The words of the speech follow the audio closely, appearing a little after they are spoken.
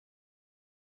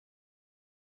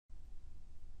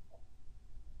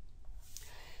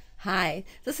Hi,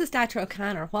 this is Dr.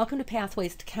 O'Connor. Welcome to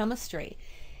Pathways to Chemistry.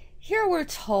 Here we're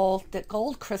told that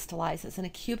gold crystallizes in a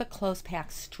cubic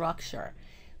close-packed structure.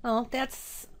 Well,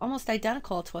 that's almost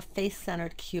identical to a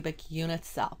face-centered cubic unit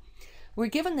cell. We're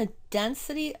given the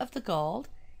density of the gold,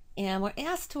 and we're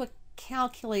asked to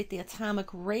calculate the atomic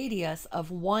radius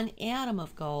of one atom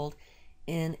of gold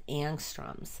in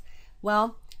angstroms.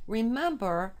 Well,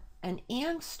 remember, an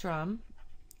angstrom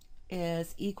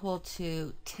is equal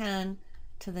to 10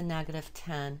 to the negative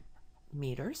 10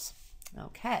 meters.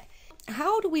 Okay,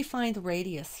 how do we find the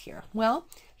radius here? Well,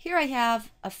 here I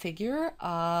have a figure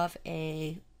of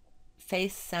a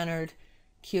face-centered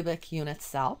cubic unit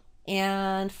cell,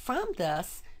 and from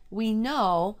this we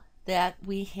know that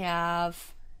we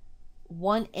have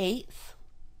 1/8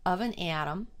 of an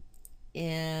atom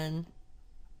in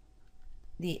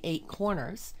the 8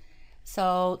 corners,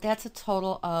 so that's a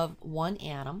total of 1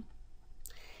 atom.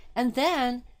 And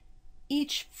then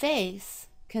each face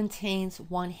contains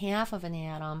 1/2 of an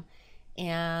atom,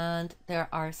 and there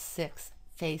are 6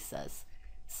 faces.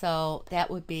 So that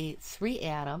would be 3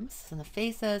 atoms in the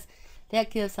faces. That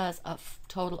gives us a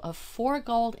total of 4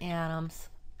 gold atoms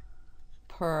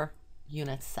per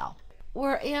unit cell.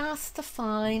 We're asked to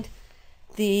find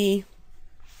the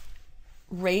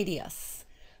radius.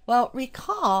 Well,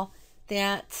 recall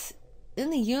that in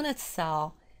the unit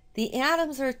cell, the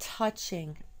atoms are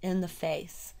touching in the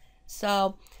face.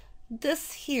 So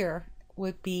this here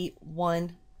would be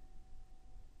one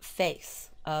face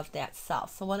of that cell.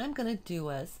 So what I'm going to do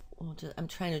is, I'm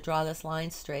trying to draw this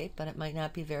line straight, but it might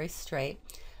not be very straight.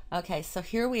 Okay, so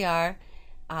here we are.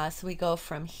 So we go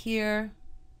from here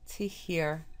to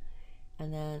here,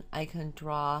 and then I can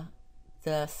draw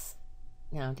this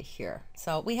down to here.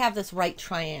 So we have this right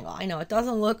triangle. I know it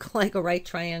doesn't look like a right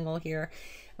triangle here.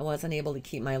 I wasn't able to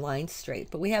keep my line straight,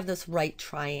 but we have this right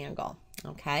triangle.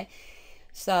 Okay,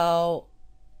 so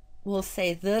we'll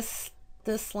say this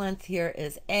length here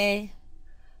is A,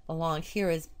 along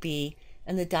here is B,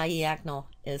 and the diagonal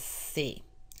is C.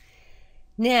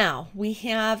 Now we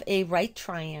have a right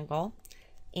triangle,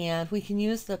 and we can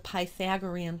use the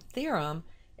Pythagorean theorem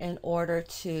in order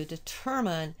to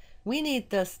determine, we need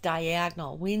this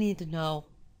diagonal, we need to know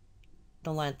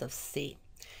the length of C.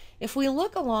 If we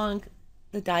look along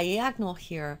the diagonal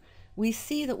here, we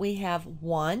see that we have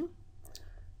 1,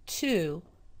 2,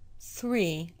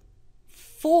 3,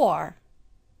 4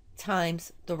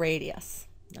 times the radius.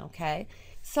 Okay,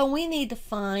 so we need to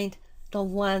find the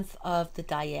length of the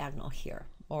diagonal here,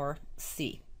 or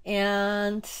C.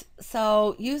 And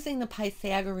so using the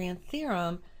Pythagorean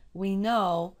theorem, we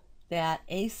know that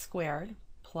a squared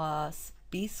plus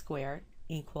b squared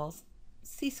equals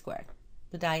c squared,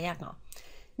 the diagonal.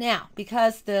 Now,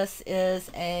 because this is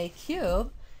a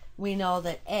cube, we know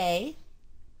that a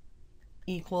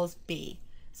equals b.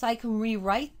 So I can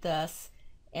rewrite this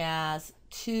as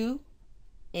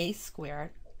 2a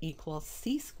squared equals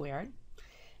c squared.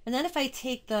 And then if I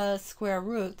take the square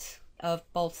root of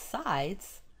both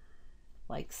sides,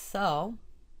 like so,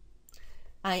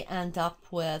 I end up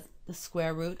with the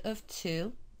square root of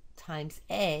 2 times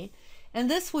a. And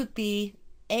this would be,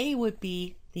 a would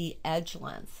be the edge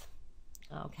length.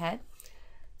 Okay,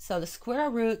 so the square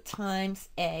root times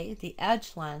a, the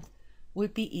edge length,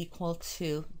 would be equal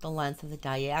to the length of the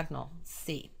diagonal,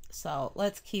 c. So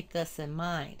let's keep this in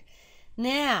mind.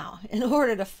 Now, in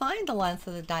order to find the length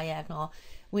of the diagonal,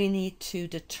 we need to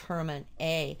determine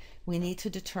a. We need to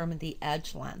determine the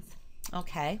edge length.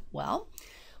 Okay, well,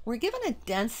 we're given a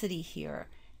density here,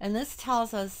 and this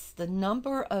tells us the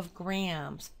number of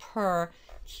grams per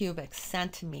cubic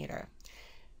centimeter.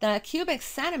 The cubic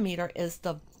centimeter is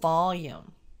the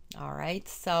volume. All right,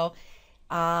 so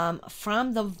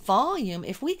from the volume,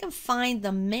 if we can find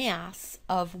the mass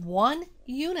of one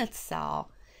unit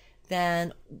cell,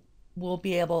 then we'll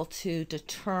be able to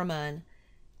determine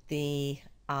the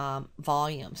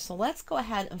volume. So let's go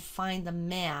ahead and find the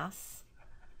mass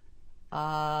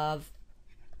of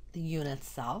the unit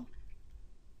cell.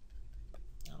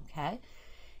 Okay,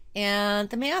 and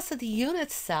the mass of the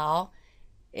unit cell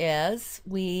is,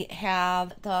 we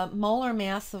have the molar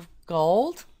mass of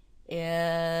gold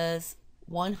is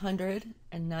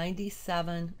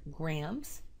 197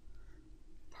 grams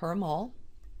per mole,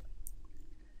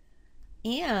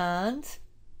 and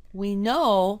we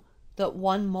know that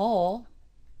 1 mole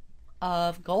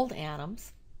of gold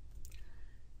atoms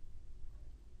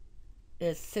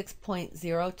is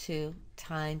 6.02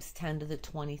 times 10 to the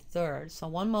 23rd. So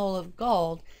 1 mole of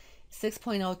gold,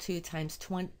 6.02 times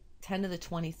 10 to the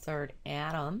 23rd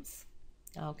atoms.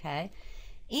 Okay,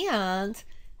 and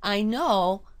I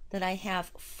know that I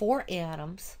have 4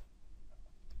 atoms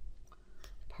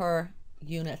per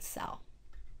unit cell.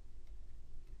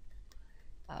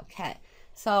 Okay,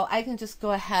 so I can just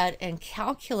go ahead and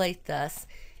calculate this,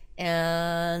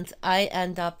 and I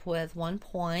end up with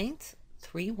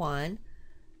 1.31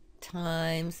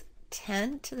 times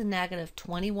 10 to the negative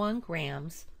 21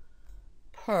 grams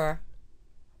per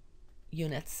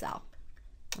unit cell.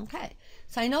 Okay,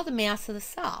 so I know the mass of the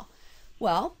cell.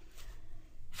 Well,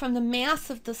 from the mass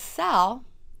of the cell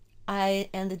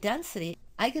and the density,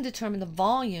 I can determine the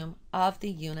volume of the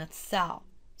unit cell.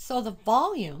 So the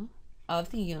volume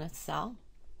of the unit cell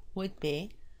would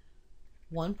be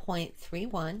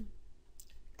 1.31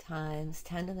 times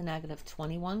 10 to the negative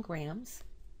 21 grams.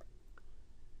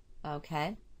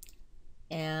 Okay,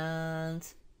 and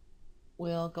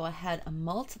we'll go ahead and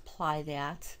multiply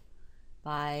that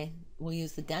by, we'll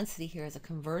use the density here as a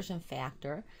conversion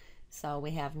factor. So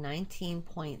we have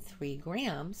 19.3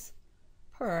 grams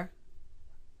per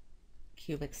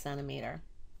cubic centimeter.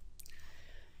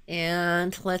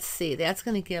 And let's see, that's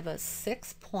going to give us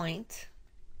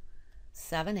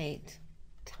 6.78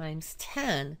 times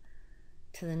 10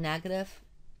 to the negative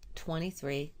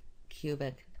 23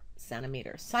 cubic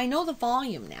centimeters. So I know the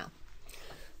volume now.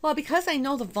 Well, because I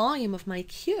know the volume of my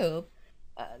cube,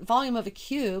 volume of a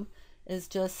cube is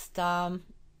just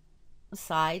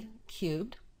side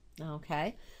cubed.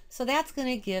 Okay, so that's going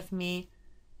to give me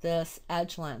this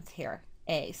edge length here,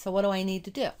 A. So what do I need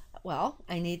to do? Well,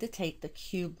 I need to take the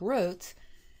cube root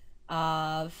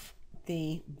of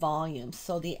the volume.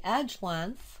 So the edge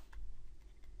length,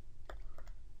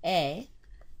 A,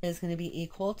 is going to be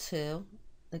equal to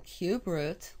the cube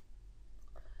root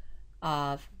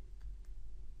of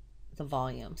the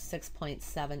volume,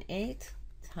 6.78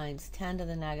 times 10 to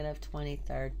the negative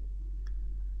 23rd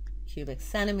cubic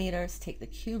centimeters. Take the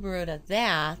cube root of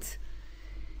that,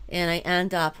 and I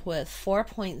end up with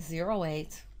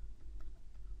 4.08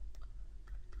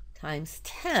 times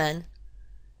 10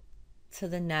 to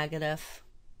the negative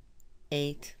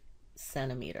 8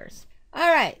 centimeters. All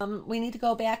right, we need to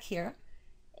go back here.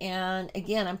 And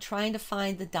again, I'm trying to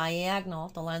find the diagonal,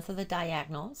 the length of the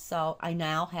diagonal. So I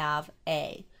now have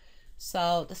A.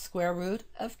 So the square root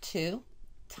of 2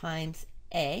 times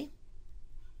A,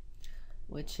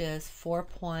 which is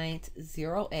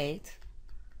 4.08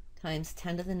 times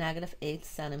 10 to the negative 8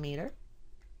 centimeter,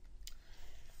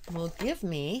 will give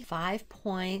me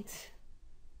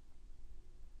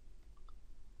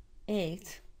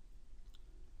 5.8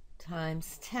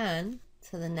 times 10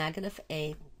 to the negative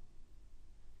 8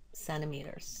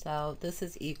 centimeters. So this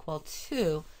is equal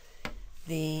to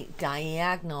the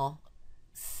diagonal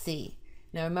C.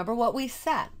 Now remember what we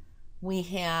said. We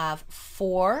have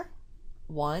 4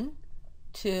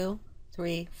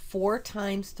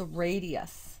 times the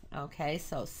radius. Okay,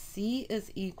 so C is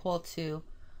equal to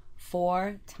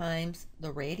 4 times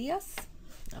the radius.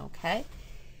 Okay,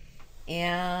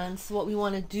 and so what we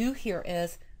want to do here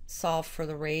is solve for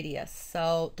the radius.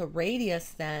 So the radius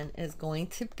then is going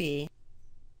to be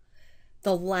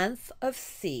the length of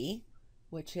C,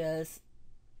 which is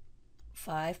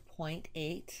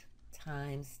 5.8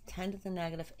 times 10 to the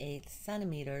negative 8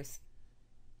 centimeters,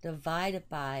 divided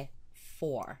by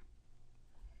 4.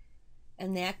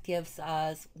 And that gives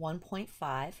us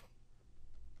 1.5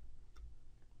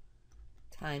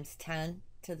 times 10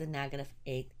 to the negative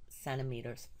 8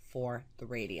 centimeters for the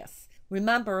radius.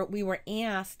 Remember, we were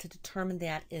asked to determine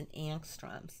that in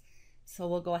angstroms. So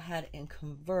we'll go ahead and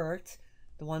convert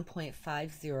the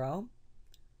 1.50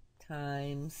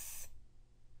 times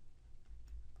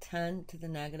 10 to the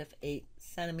negative 8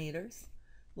 centimeters.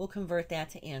 We'll convert that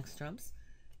to angstroms.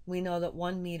 We know that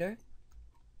 1 meter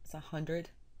is 100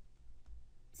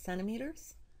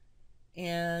 centimeters.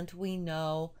 And we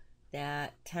know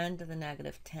that 10 to the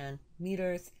negative 10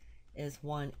 meters is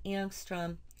 1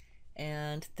 angstrom.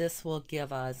 And this will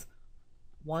give us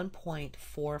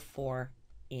 1.44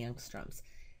 angstroms.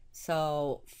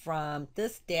 So from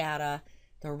this data,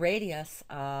 the radius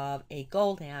of a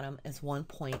gold atom is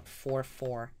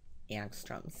 1.44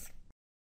 angstroms.